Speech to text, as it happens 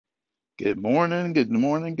Good morning, good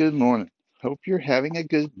morning, good morning. Hope you're having a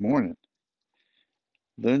good morning.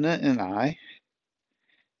 Luna and I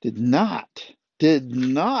did not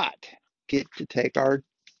get to take our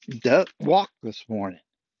duck walk this morning,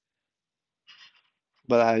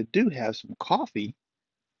 but I do have some coffee,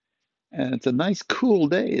 and it's a nice cool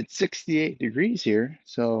day. It's 68 degrees here,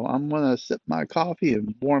 so I'm gonna sip my coffee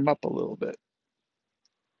and warm up a little bit.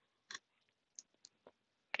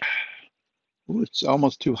 Ooh, it's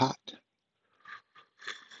almost too hot.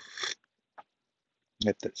 I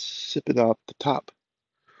have to sip it off the top.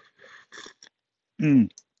 Mm,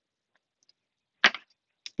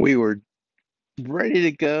 we were ready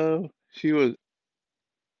to go. She was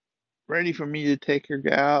ready for me to take her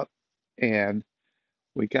out, and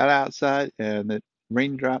we got outside and the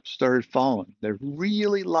raindrops started falling. They're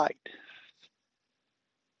really light.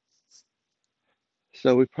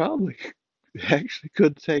 So we probably actually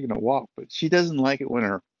could have taken a walk, but she doesn't like it when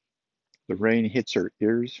the rain hits her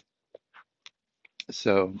ears.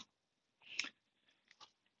 So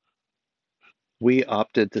we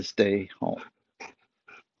opted to stay home.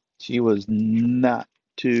 She was not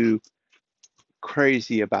too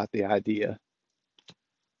crazy about the idea.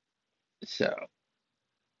 So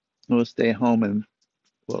we'll stay home and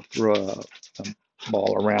we'll throw a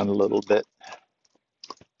ball around a little bit.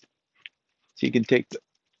 She can take the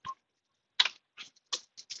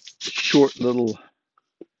short little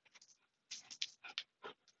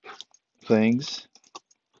things.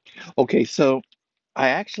 Okay, so I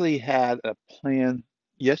actually had a plan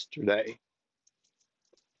yesterday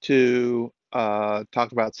to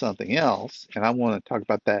talk about something else, and I want to talk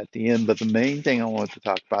about that at the end. But the main thing I want to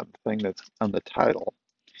talk about, the thing that's on the title,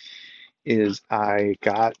 is I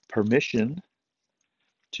got permission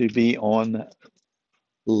to be on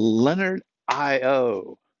Leonard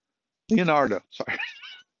IO. Leonardo, sorry,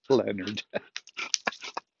 Leonard.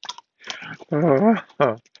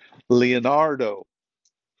 Leonardo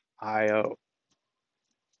IO.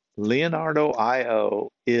 Leonardo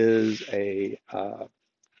IO is a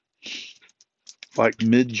like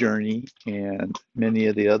Mid-Journey and many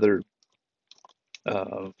of the other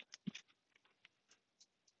uh,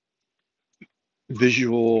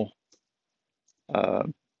 visual uh,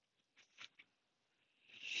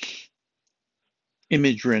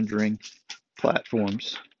 image rendering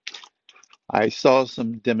platforms. I saw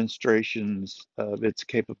some demonstrations of its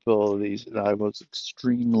capabilities and I was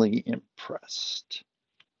extremely impressed.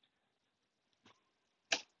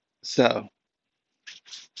 So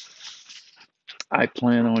I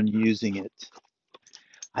plan on using it.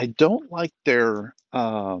 I don't like their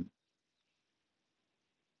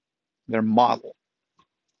model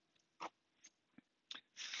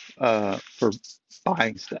for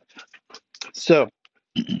buying stuff. So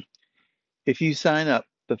if you sign up,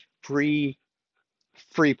 the free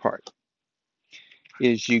part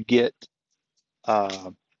is you get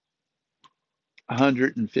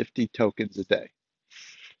 150 tokens a day.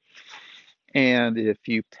 And if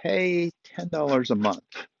you pay $10 a month,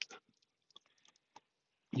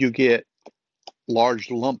 you get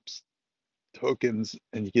large lumps tokens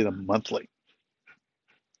and you get them monthly.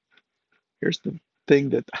 Here's the thing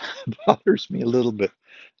that bothers me a little bit.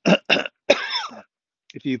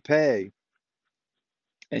 If you pay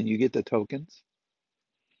and you get the tokens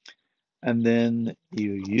and then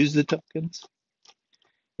you use the tokens,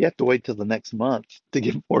 you have to wait till the next month to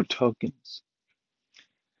get more tokens.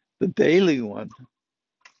 The daily one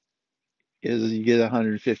is you get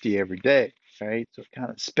 150 every day, right? So it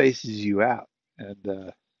kind of spaces you out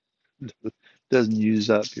and doesn't use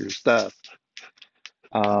up your stuff.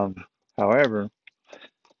 Um, However,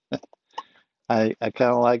 I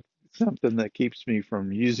kind of like something that keeps me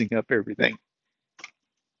from using up everything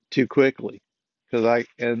too quickly because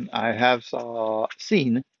I have saw,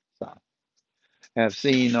 have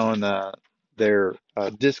seen on their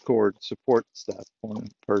Discord support stuff one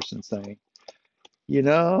person saying, you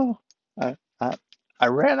know, I, I I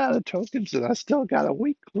ran out of tokens and I still got a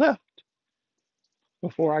week left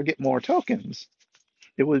before I get more tokens.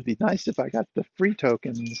 It would be nice if I got the free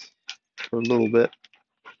tokens for a little bit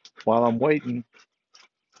while I'm waiting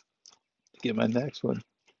to get my next one.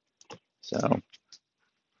 So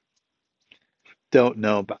don't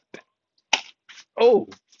know about that. Oh,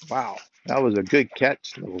 wow. That was a good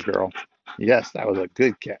catch, little girl. Yes, that was a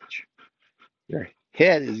good catch. Your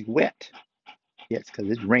head is wet. Yes, because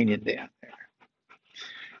it's raining down there.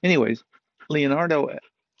 Anyways, Leonardo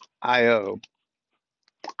IO,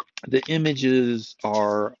 the images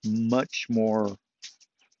are much more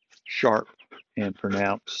sharp and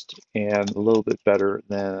pronounced and a little bit better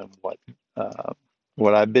than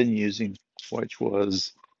what I've been using, which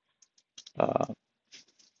was uh,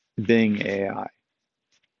 Bing AI.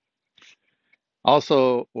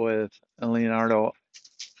 Also with Leonardo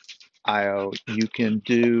IO, you can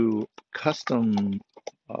do custom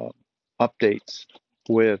uh, updates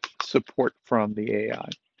with support from the AI.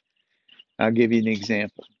 I'll give you an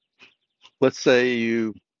example. Let's say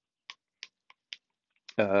you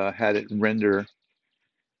had it render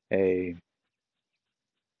a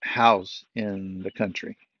house in the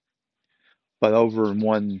country, but over in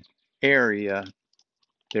one area,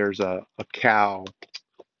 there's a cow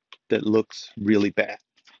that looks really bad.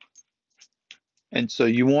 And so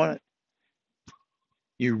you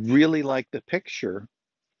really like the picture,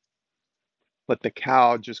 but the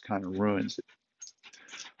cow just kind of ruins it.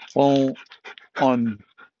 Well, on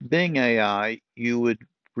Bing AI, you would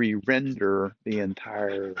re-render the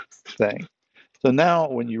entire thing. So now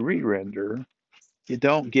when you re-render, you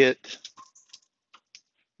don't get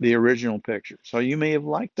the original picture. So you may have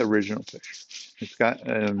liked the original picture.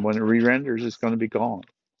 And when it re-renders, it's going to be gone.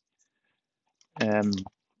 And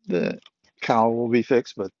the cow will be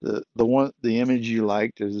fixed, but the image you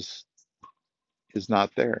liked is not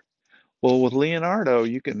there. Well, with Leonardo,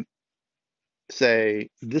 you can say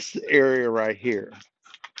this area right here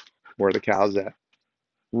where the cow's at,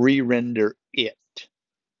 re-render it,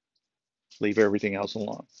 leave everything else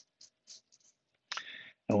alone.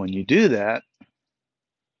 And when you do that,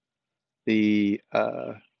 the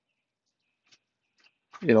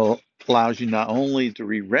it allows you not only to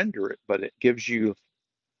re-render it, but it gives you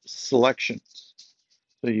selections.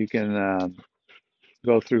 So you can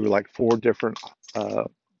go through like 4 different uh,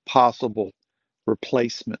 possible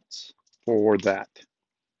replacements for that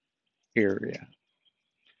area,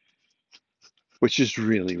 which is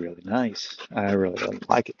really, really nice. I really, really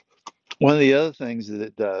like it. One of the other things that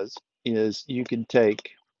it does is you can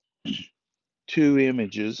take 2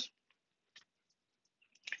 images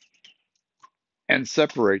and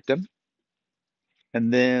separate them,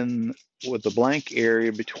 and then with a blank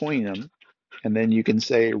area between them, and then you can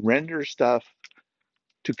say render stuff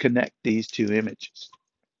to connect these 2 images.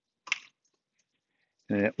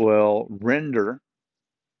 And it will render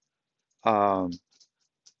um,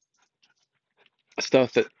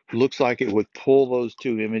 stuff that looks like it would pull those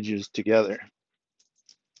 2 images together.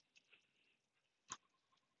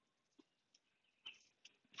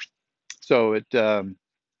 So it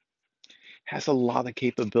has a lot of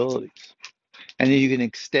capabilities. And then you can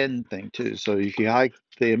extend things too. So if you like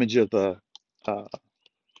the image of the uh,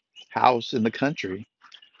 house in the country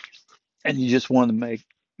and you just want to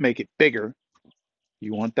make it bigger,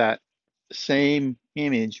 you want that same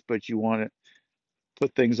image, but you want to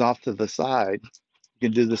put things off to the side. You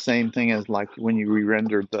can do the same thing as like when you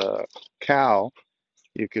re-rendered the cow.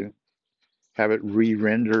 You can have it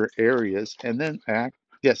re-render areas and then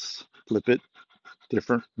yes, flip it,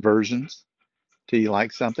 different versions till you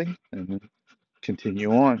like something and then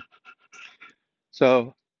continue on.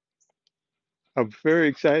 So I'm very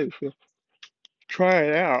excited to try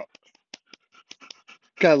it out.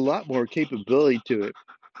 Got a lot more capability to it.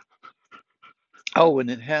 Oh, and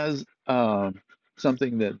it has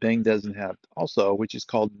something that Bing doesn't have also, which is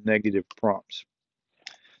called negative prompts.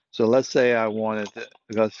 So let's say I wanted to,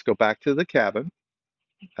 let's go back to the cabin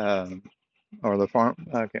um, or the farm.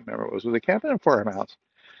 I can't remember what it was. Was it cabin or farmhouse?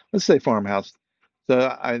 Let's say farmhouse. So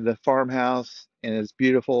the farmhouse, and it's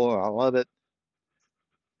beautiful. I love it.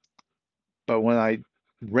 But when I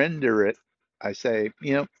render it, I say,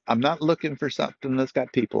 I'm not looking for something that's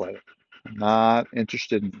got people in it. I'm not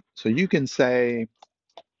interested in. So you can say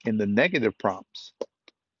in the negative prompts,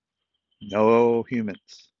 no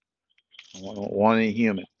humans. I don't want any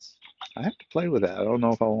humans. I have to play with that. I don't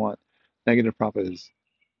know if I want negative prompt is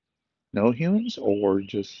no humans or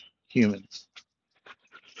just humans.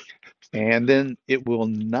 And then it will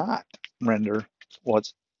not render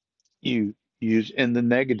what's you use in the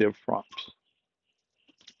negative prompts.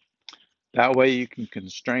 That way you can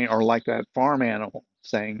constrain, or like that farm animal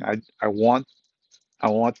saying, I want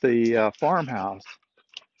the farmhouse,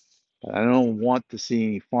 but I don't want to see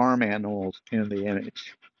any farm animals in the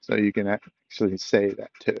image. So you can actually say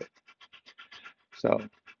that to it. So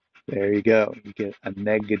there you go. You get a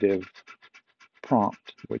negative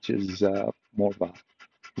prompt, which is more of a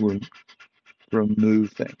re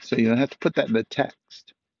remove thing. So you don't have to put that in the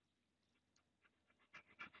text.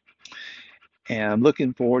 And I'm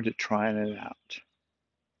looking forward to trying it out.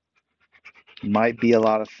 It might be a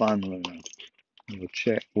lot of fun, Luna.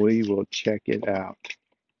 We will check it out.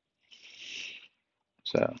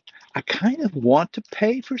 So I kind of want to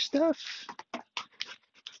pay for stuff.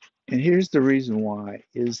 And here's the reason why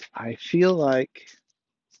is I feel like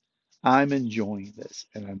I'm enjoying this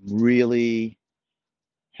and I'm really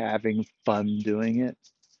having fun doing it.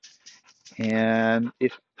 And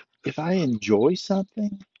if I enjoy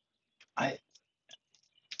something, I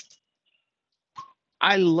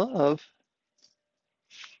I love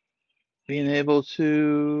being able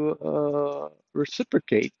to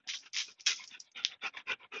reciprocate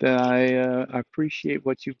that I appreciate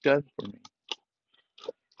what you've done for me.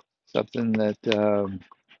 Something that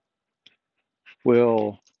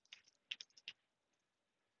will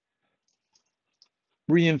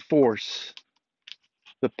reinforce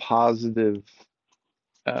the positive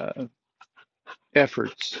uh,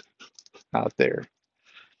 efforts out there.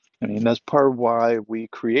 I mean, that's part of why we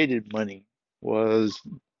created money was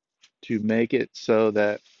to make it so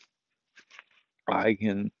that I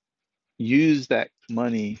can use that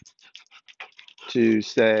money to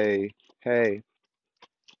say, hey,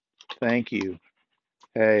 thank you.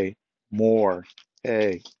 Hey, more.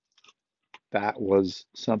 Hey, that was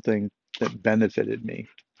something that benefited me.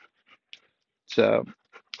 So,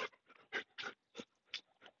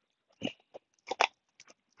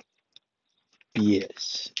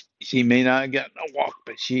 yes, she may not have gotten a walk,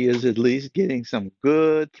 but she is at least getting some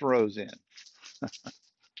good throws in.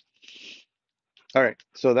 All right,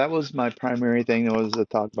 so that was my primary thing was to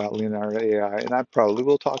talk about Leonardo AI, and I probably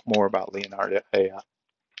will talk more about Leonardo AI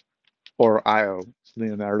or IO,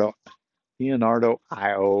 Leonardo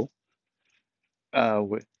IO.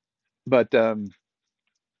 But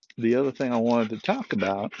the other thing I wanted to talk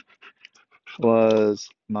about was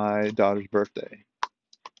my daughter's birthday.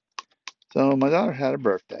 So my daughter had a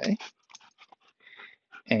birthday,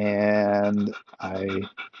 and I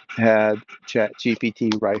had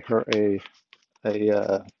ChatGPT write her a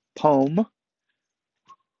poem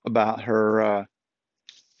about her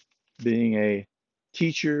being a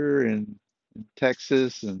teacher in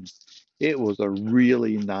Texas, and it was a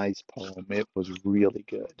really nice poem. It was really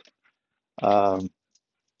good. Um,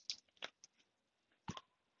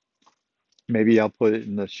 Maybe I'll put it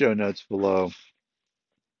in the show notes below.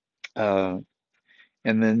 Uh,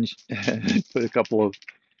 and then put a couple of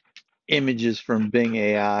images from Bing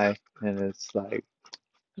AI, and it's like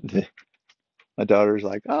my daughter's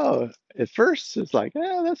like, oh, at first it's like,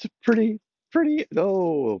 oh, that's a pretty.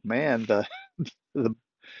 Oh man, the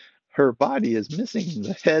her body is missing.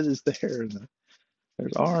 The head is there, and her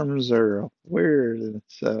arms are weird, and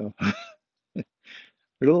so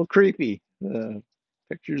they're a little creepy. The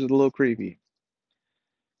pictures are a little creepy.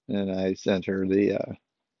 And I sent her the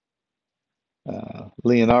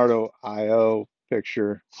Leonardo IO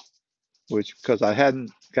picture, which because I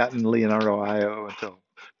hadn't gotten Leonardo IO until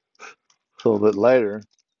a little bit later,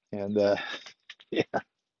 and yeah,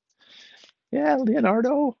 yeah,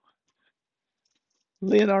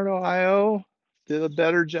 Leonardo IO did a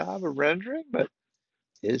better job of rendering, but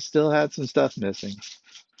it still had some stuff missing,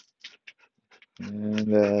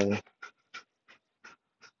 and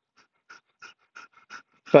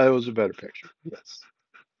but it was a better picture. Yes,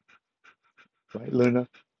 right, Luna.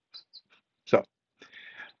 So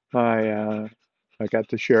I got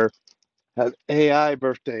to share an AI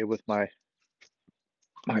birthday with my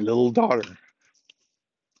little daughter.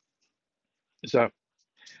 So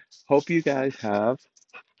hope you guys have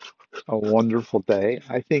a wonderful day.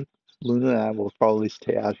 I think Luna and I will probably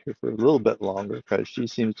stay out here for a little bit longer because she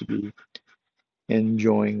seems to be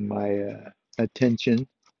enjoying my attention,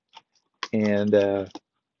 and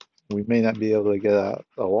we may not be able to get out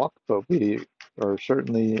a walk, but we are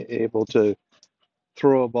certainly able to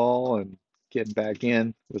throw a ball and get back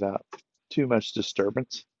in without too much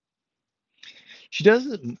disturbance. She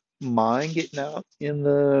doesn't mind getting out in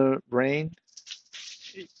the rain.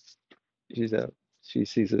 She's a she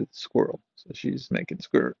sees a squirrel, so she's making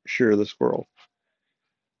sure the squirrel.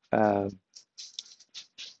 Um,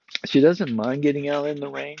 she doesn't mind getting out in the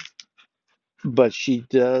rain, but she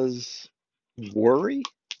does worry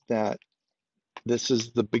that this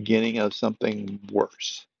is the beginning of something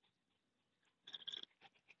worse.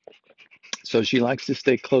 So she likes to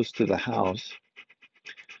stay close to the house.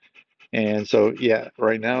 And so, yeah,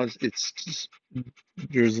 right now it's just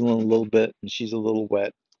drizzling a little bit and she's a little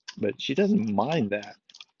wet, but she doesn't mind that.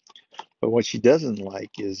 But what she doesn't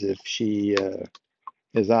like is if she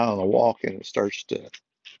is out on a walk and it starts to,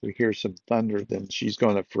 we hear some thunder, then she's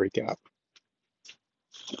going to freak out.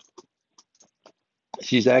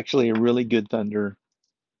 She's actually a really good thunder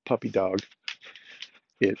puppy dog.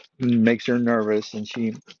 It makes her nervous and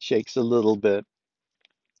she shakes a little bit,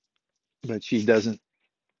 but she doesn't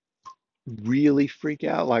really freak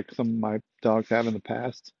out like some of my dogs have in the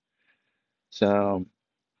past. So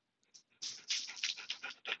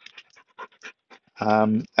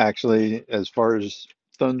actually, as far as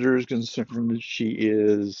thunder is concerned, she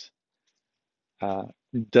is uh,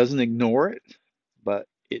 doesn't ignore it, but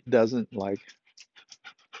it doesn't like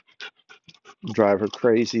drive her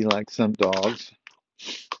crazy like some dogs.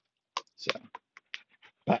 So,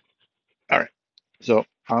 but, all right. So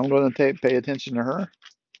I'm going to pay attention to her,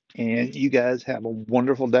 and you guys have a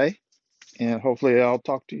wonderful day, and hopefully I'll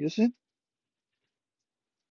talk to you soon.